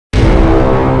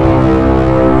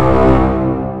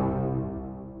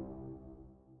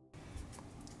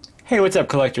Hey, what's up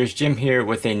collectors? Jim here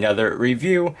with another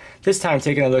review. This time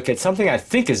taking a look at something I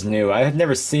think is new. I have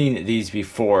never seen these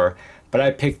before, but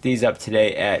I picked these up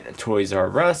today at Toys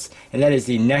R Us, and that is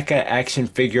the Neca action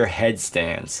figure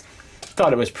headstands.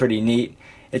 Thought it was pretty neat.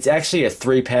 It's actually a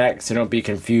 3-pack, so don't be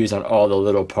confused on all the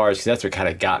little parts, because that's what kind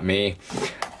of got me.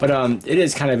 But it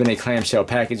is kind of in a clamshell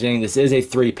packaging. This is a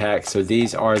 3-pack, so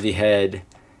these are the head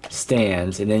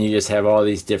stands, and then you just have all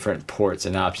these different ports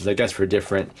and options, I guess, for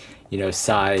different,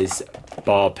 size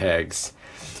ball pegs.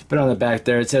 But on the back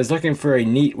there it says, looking for a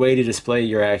neat way to display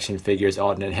your action figures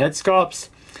alternate head sculpts.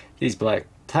 These black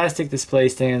plastic display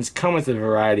stands come with a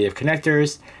variety of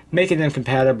connectors, making them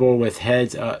compatible with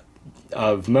heads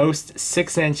of most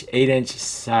 6-inch, 8-inch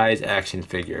size action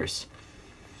figures.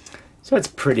 So it's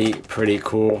pretty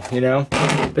cool,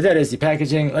 But that is the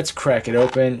packaging. Let's crack it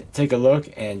open, take a look,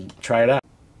 and try it out.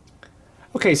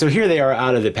 Okay, so here they are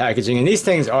out of the packaging, and these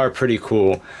things are pretty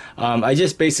cool. I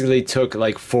just basically took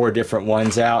like 4 different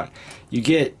ones out. You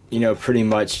get, pretty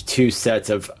much 2 sets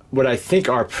of what I think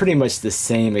are pretty much the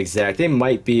same exact. They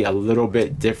might be a little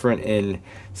bit different in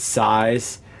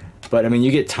size, but I mean,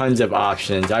 you get tons of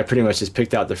options. I pretty much just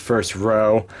picked out the first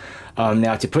row.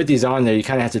 Now to put these on there, you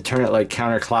kind of have to turn it like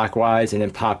counterclockwise and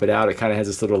then pop it out. It kind of has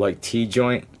this little like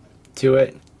T-joint to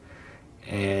it.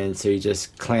 And so you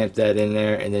just clamp that in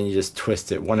there, and then you just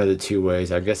twist it one of the 2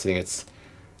 ways. I'm guessing it's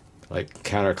like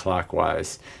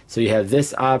counterclockwise. So you have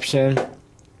this option.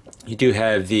 You do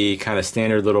have the kind of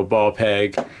standard little ball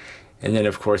peg, and then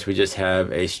of course we just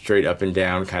have a straight up and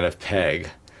down kind of peg.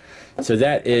 So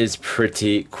that is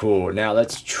pretty cool. Now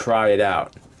let's try it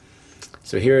out.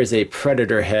 So here is a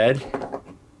Predator head.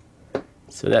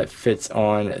 So that fits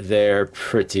on there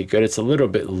pretty good. It's a little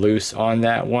bit loose on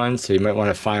that one, so you might want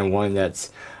to find one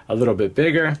that's a little bit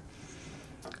bigger.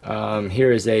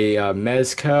 Here is a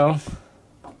Mezco.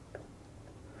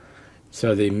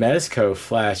 So the Mezco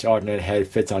Flash alternate head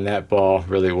fits on that ball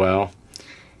really well.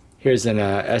 Here's an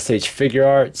SH Figure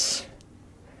Arts.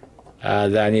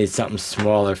 That I need something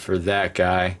smaller for that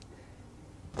guy.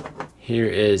 Here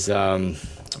is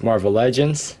Marvel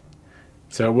Legends.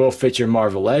 So it will fit your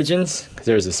Marvel Legends, because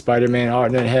there's a Spider-Man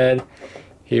alternate head.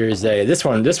 Here's a, this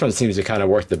one seems to kind of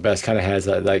work the best, kind of has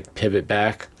that like pivot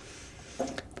back.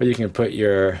 But you can put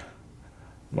your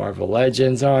Marvel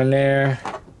Legends on there.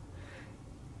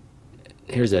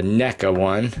 Here's a Neca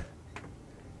one.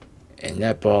 And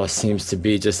that ball seems to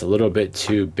be just a little bit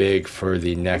too big for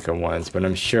the Neca ones, but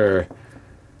I'm sure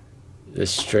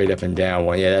this straight up and down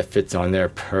one, yeah, that fits on there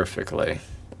perfectly.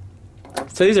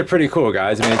 So these are pretty cool,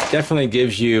 guys. I mean, it definitely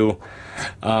gives you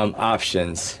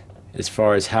options as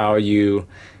far as how you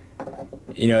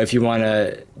if you want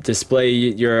to display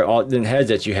your alternate heads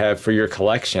that you have for your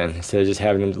collection, instead of just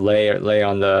having them lay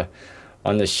on the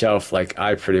shelf like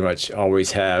I pretty much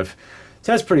always have.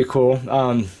 So that's pretty cool.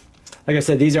 Like I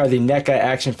said, these are the Neca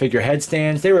action figure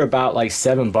headstands. They were about like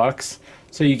 $7,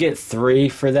 so you get 3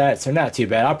 for that. So not too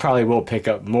bad. I probably will pick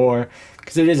up more,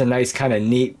 because it is a nice kind of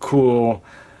neat, cool.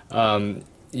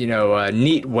 A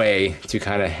neat way to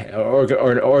kind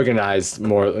of organize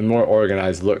more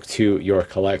organized look to your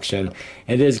collection.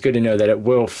 And it is good to know that it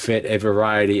will fit a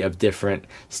variety of different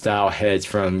style heads,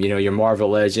 from your Marvel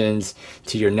Legends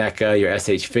to your Neca, your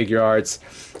SH Figure Arts.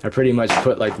 I pretty much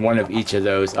put like one of each of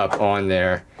those up on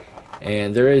there.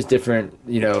 And there is different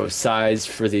size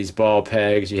for these ball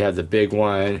pegs. You have the big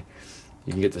one,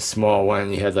 you can get the small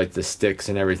one, you have like the sticks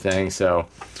and everything. So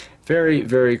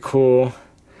very cool.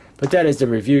 But that is the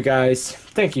review, guys.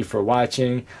 Thank you for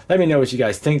watching. Let me know what you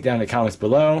guys think down in the comments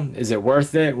below. Is it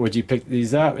worth it? Would you pick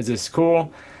these up? Is this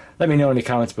cool? Let me know in the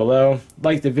comments below.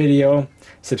 Like the video,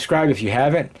 subscribe if you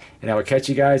haven't, and I will catch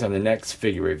you guys on the next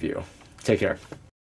figure review. Take care.